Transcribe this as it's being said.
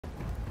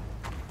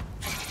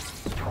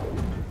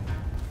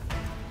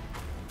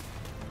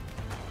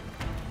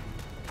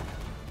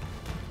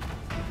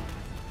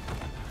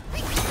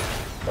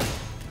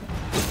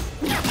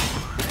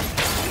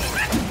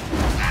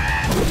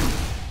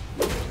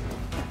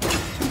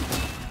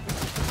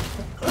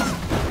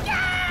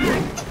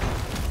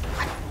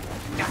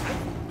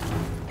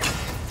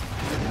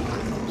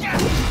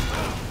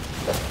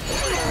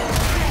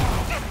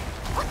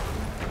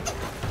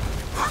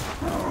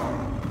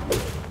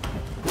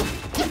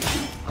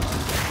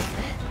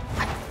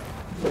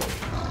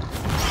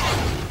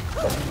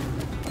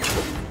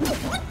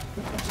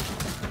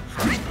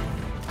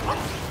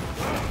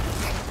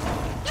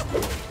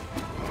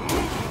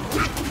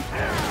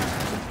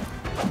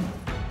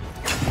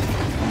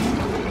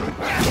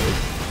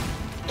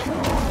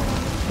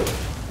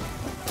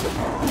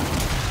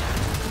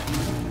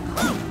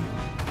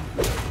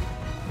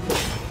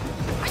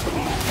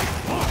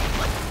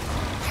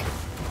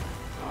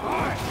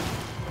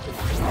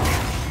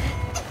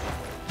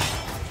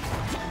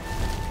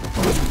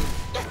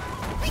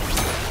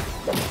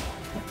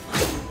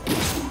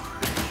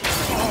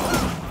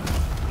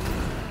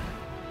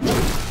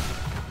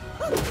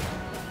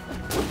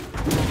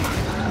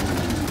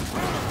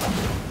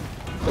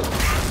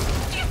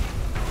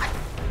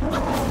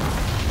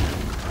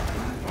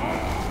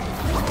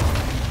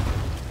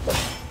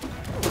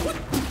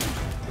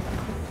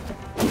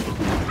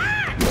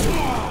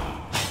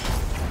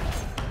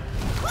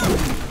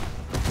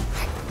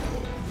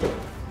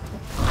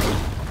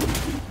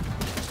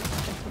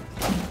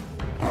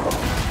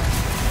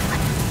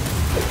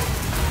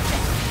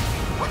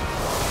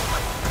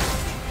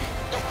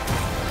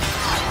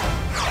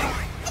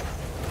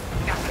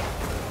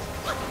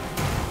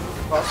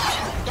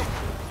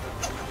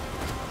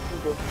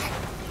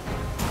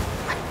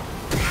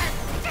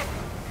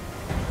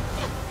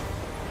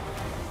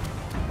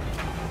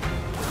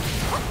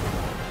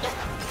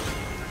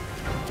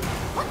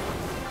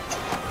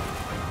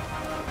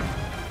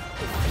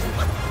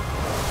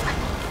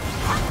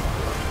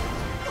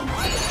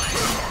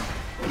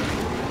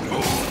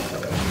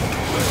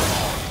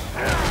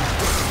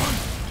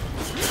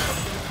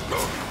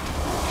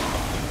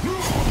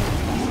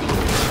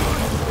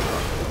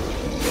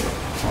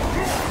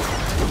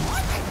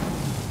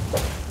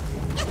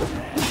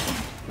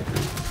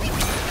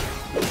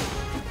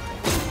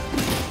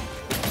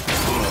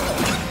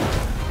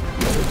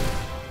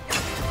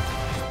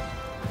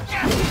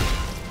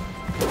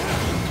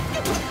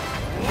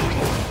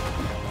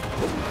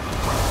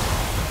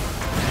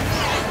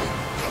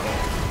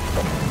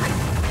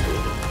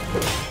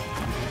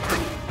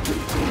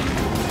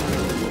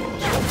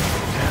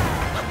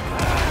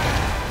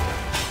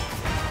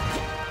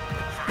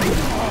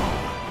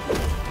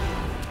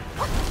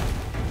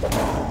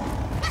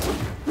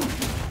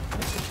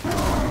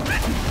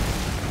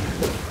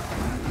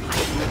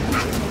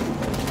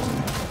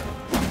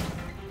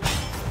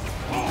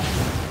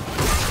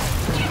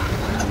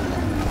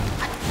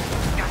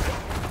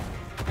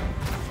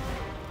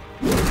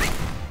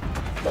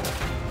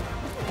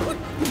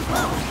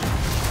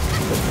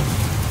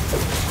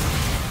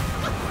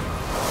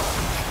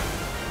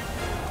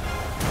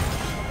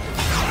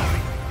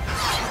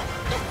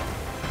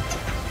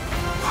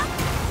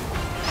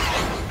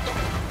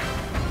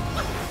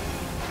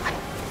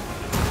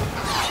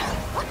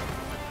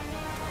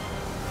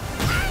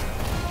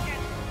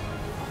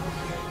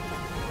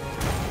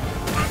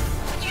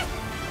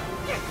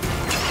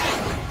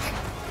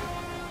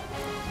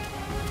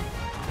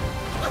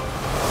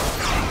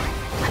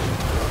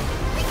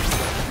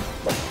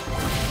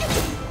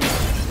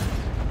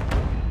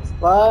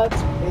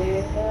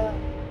Schwarzbärguai.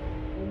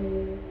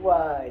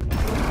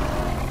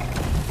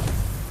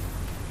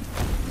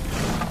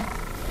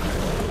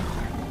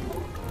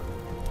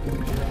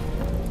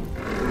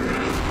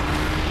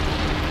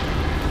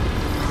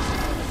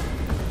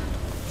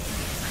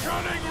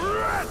 Cunning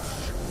wretch!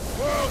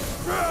 We'll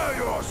spare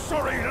your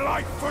sorry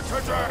life for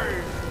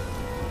today!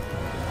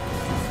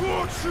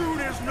 Fortune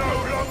is no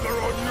longer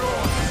on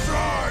your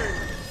side!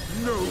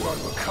 No one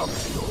will come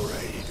to your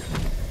aid.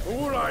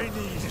 All I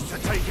need is to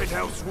take it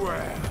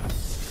elsewhere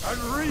and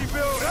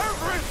rebuild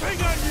everything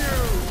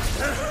anew!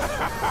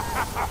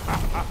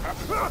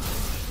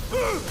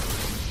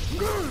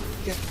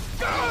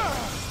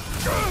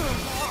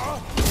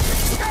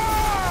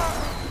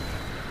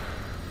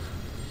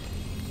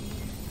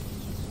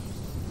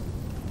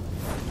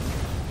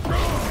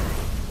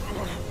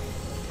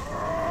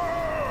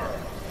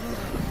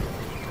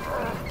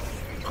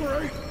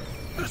 Great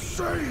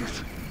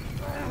sage!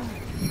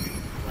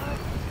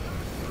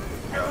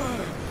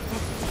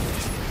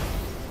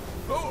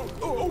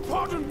 Oh,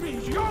 pardon me,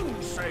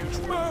 young sage!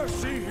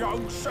 Mercy,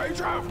 young sage,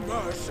 have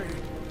mercy!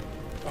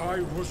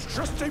 I was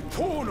just a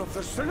pawn of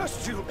the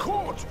Celestial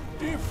Court.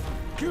 If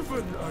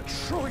given a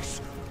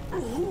choice,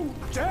 who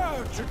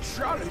dare to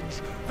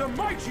challenge the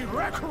mighty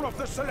wrecker of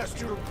the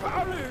Celestial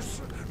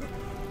Palace?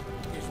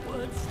 His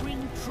words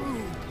ring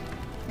true.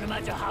 No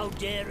matter how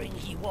daring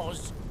he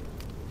was,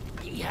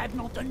 he had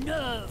not the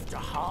nerve to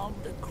harm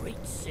the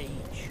great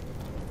sage.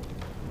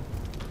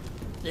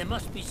 There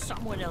must be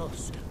someone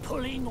else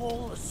pulling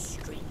all the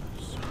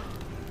strings.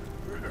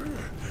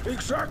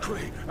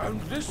 Exactly,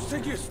 and this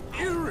thing is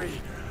eerie.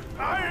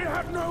 I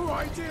have no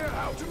idea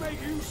how to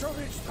make use of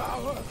its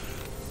power.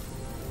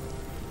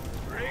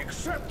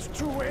 Except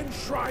to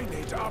enshrine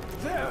it up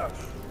there,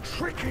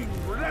 tricking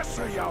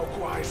lesser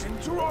Yaoguais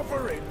into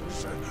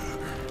offerings.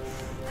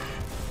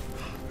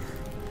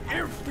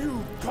 If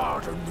you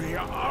pardon me,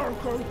 I'll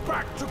go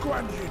back to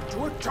Guanyin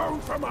to atone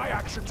for my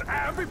actions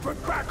and be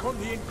put back on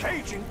the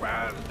engaging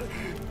band.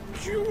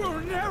 You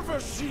will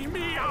never see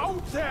me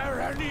out there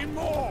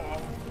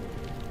anymore.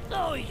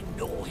 Oh,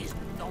 ignore his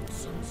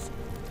nonsense.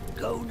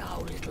 Go now,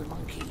 little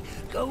monkey.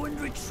 Go and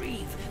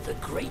retrieve the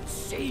great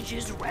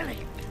sage's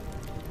relic.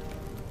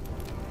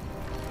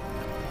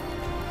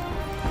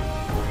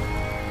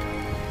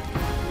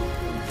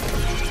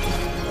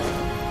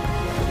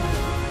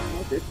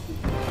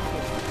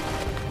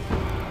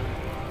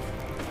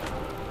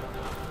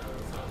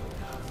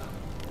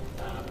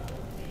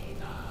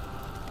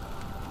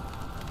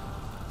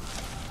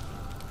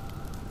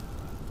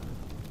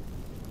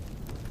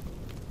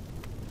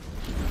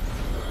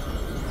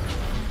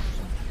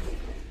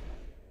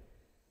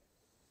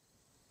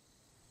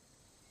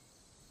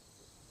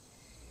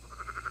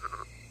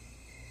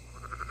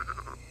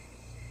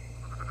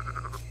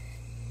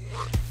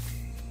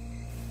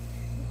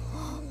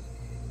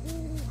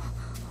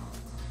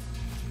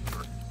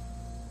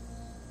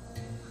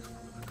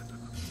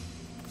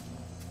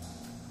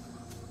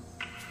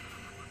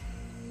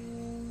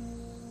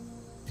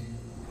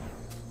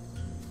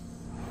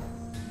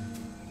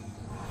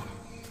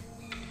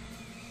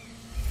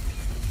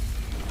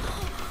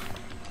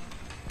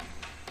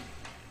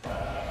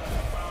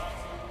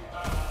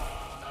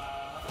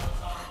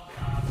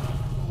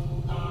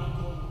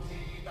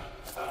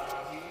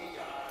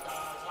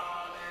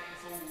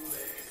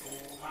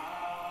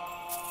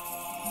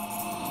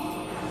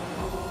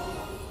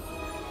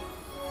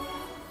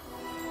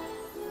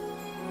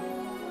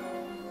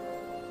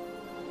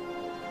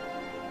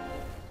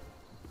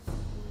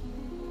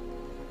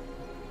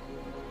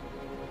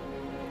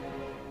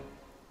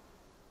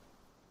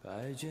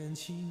百卷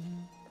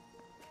情，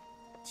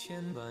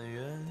千般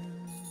缘，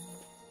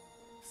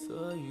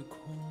色与空，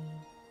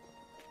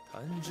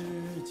弹指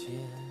间。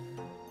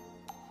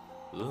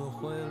轮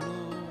回路，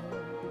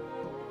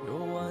有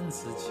万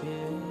次劫，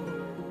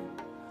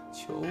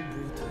求不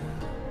得，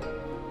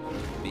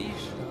闭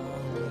上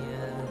眼，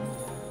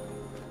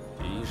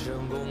一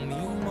生功名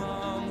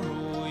忙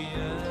如烟，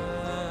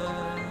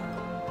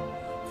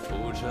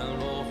浮沉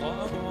落花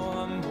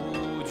断不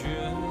绝。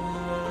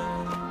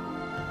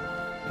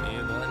 涅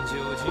槃究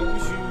竟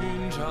寻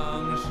常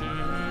事，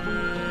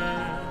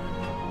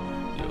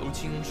有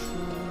情处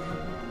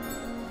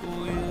不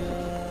远。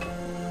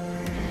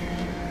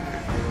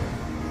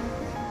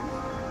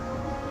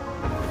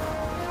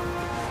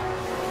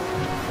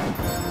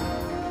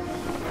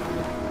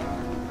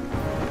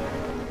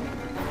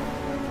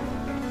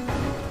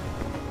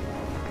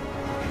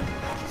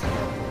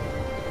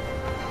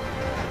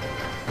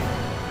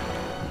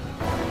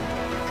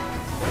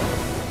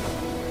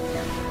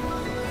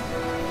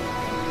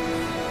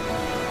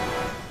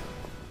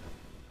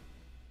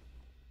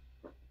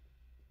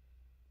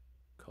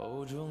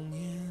口中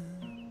念，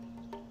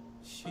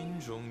心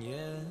中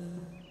言，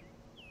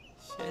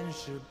现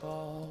世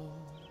报，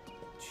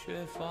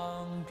却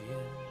方便。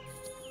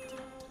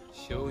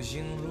修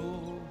行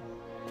路，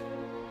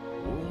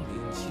无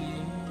名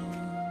尽，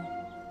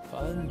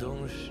幡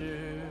动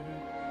时，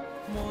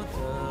莫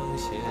等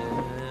闲。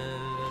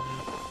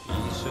一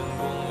生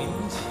功名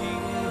情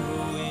如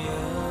烟，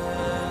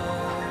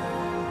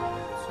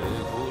最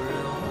苦人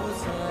物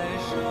在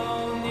少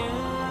年。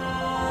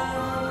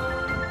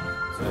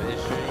 最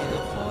是萤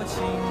火情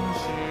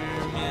失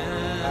眠，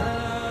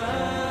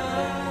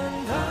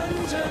谈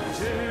真挚，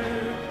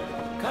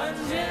看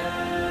见。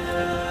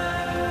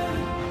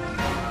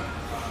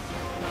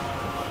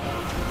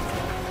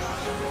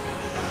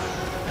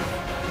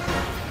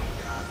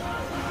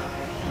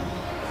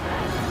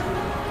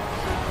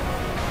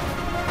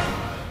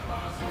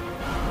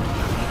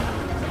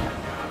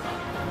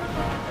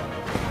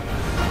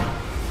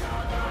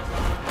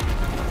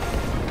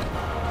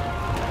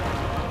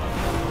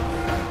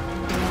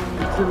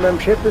Mit meinem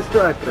Chef ist du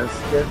auch krass,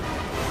 gell?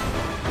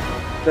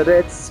 Da der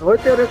jetzt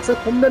heute hat er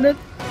gesagt, kommt er nicht,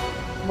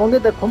 wann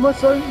er kommen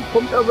soll,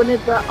 kommt aber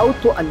nicht bei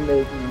Auto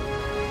anmelden.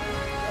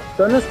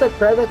 Donnerstag,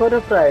 Freitag hat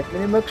er frei.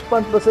 Bin ich mal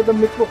gespannt, was er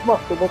am Mittwoch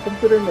macht, aber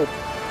kommt er denn nicht?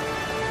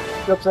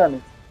 Ich glaub's auch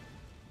nicht.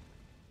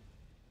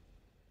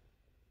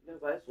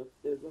 Wer weiß, ob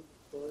der überhaupt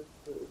da ist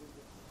oder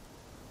irgendwie.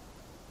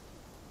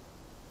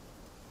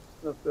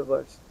 Ja, wer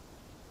weiß.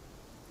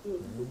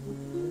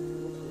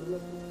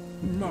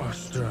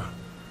 Master.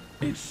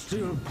 Ja,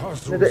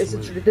 da ist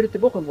jetzt schon die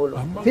dritte Woche im Urlaub.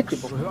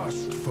 Vierte Woche.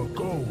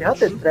 Der hat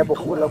jetzt 3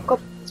 Wochen Urlaub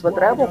gehabt. Es war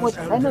 3 Wochen, ist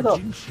keiner da.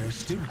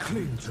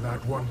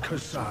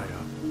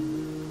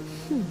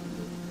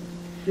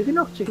 Die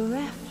Nachtschicht.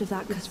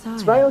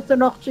 2 aus der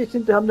Nachtschicht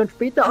sind, die haben dann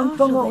später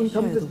angefangen und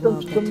haben das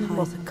dann zusammen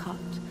gemacht.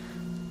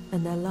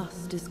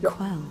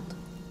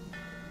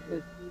 Ja.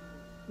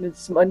 Wenn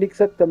sie zum Andi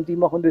gesagt haben, die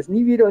machen das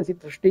nie wieder und sie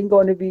verstehen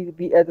gar nicht,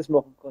 wie er das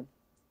machen kann.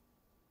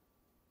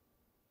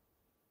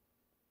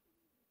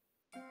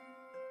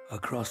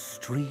 Across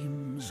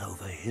streams,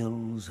 over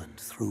hills, and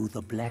through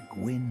the black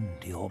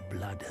wind your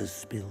blood has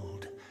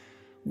spilled.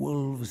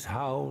 Wolves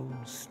howl,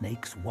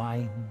 snakes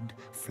wind,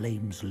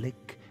 flames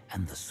lick,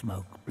 and the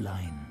smoke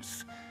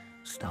blinds.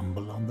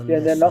 Stumble on the Ja,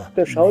 in der lesser, Nacht,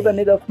 da schaut er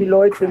nicht auf die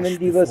Leute, crash wenn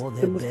die was, before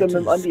da their muss der mit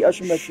dem betters, Andi auch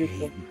schon mal gesagt shame.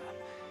 haben.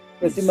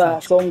 Dass With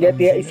immer such sagen, ja,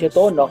 der ist ja da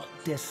clumsiness, nachts.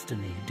 what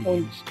destiny do Und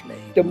you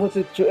claim? der muss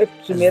jetzt schon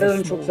öfter zu As mehreren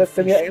the schon small gesagt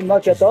haben, ja, fish er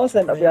mag ja catches da its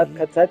sein, aber er hat prey,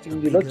 keine Zeit, sich the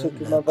um die Leute bigger zu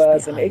kümmern, lurks weil er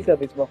seinen behind.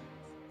 LKWs macht.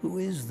 Who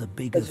is the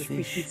bigger Also sprich,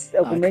 fish? dieses I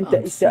Argument, da can't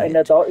ist ja see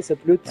einer it. da, ist ein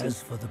Blödsinn.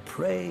 As for the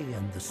prey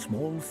and the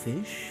small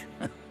fish,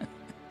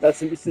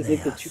 Außerdem ist das they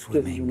nicht der are Typ,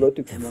 der sich um swimming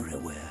Leute kümmert.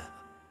 everywhere.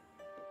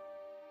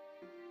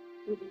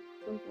 Ich